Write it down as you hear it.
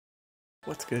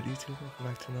What's good, YouTube? Welcome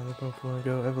back to another Pokemon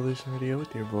Go evolution video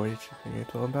with your boy Chicken.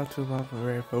 I'm about to evolve a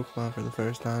rare Pokemon for the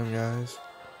first time, guys.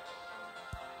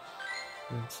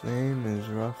 Its name is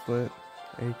Rufflet,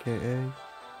 aka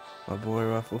my boy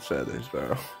Ruffle Feathers,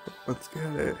 bro. Let's get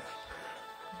it.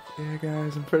 Yeah,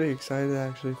 guys, I'm pretty excited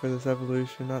actually for this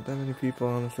evolution. Not that many people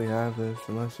honestly have this,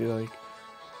 unless you like.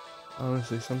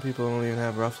 Honestly, some people don't even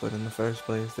have Rufflet in the first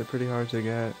place. They're pretty hard to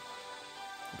get.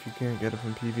 If you can't get it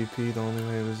from PvP, the only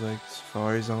way was like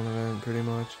Safari Zone event, pretty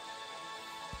much.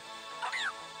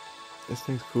 This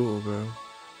thing's cool, bro.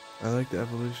 I like the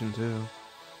evolution too.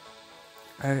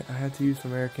 I had to use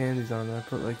some rare candies on it. I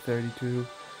put like 32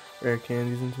 rare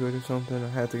candies into it or something. I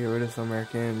had to get rid of some rare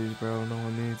candies, bro. No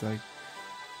one needs like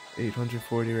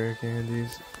 840 rare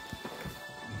candies.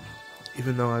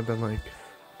 Even though I've been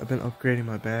upgrading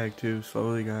my bag too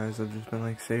slowly, guys. I've just been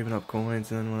like saving up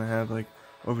coins, and then when I have like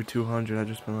over 200, I've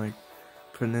just been like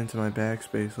putting into my bag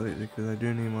space lately because I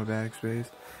do need more bag space.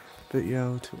 But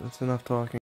yo, that's enough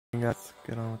talking, guys. Let's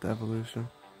get on with the evolution.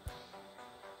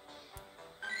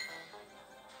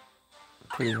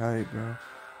 Pretty hype, bro.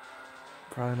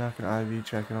 Probably not gonna IV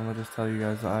check it. I'm gonna just tell you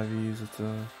guys the IVs.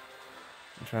 I'm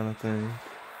trying to think.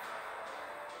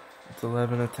 It's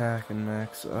 11 attack and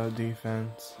max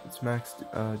defense. It's max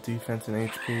defense and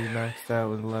HP maxed out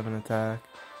with 11 attack.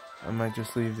 I might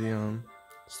just leave the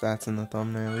stats in the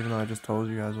thumbnail, even though I just told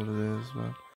you guys what it is.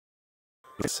 But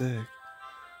it's sick.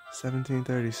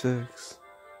 1736.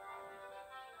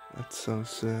 That's so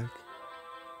sick.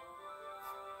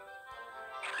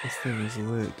 This thing is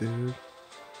lit, dude. Look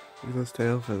at those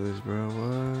tail feathers, bro.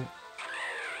 What?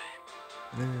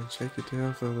 Man, shake your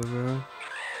tail feather, bro.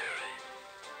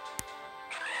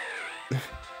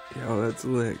 Yo, that's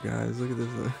lit, guys. Look at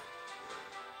this.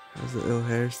 That's an ill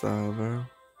hairstyle, bro.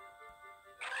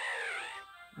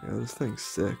 Yo, this thing's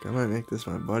sick. I might make this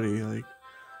my buddy, like,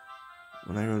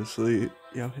 when I go to sleep.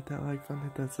 Yo, hit that like button,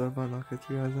 hit that sub button. I'll catch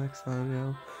you guys next time,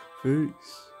 yo.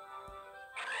 Peace.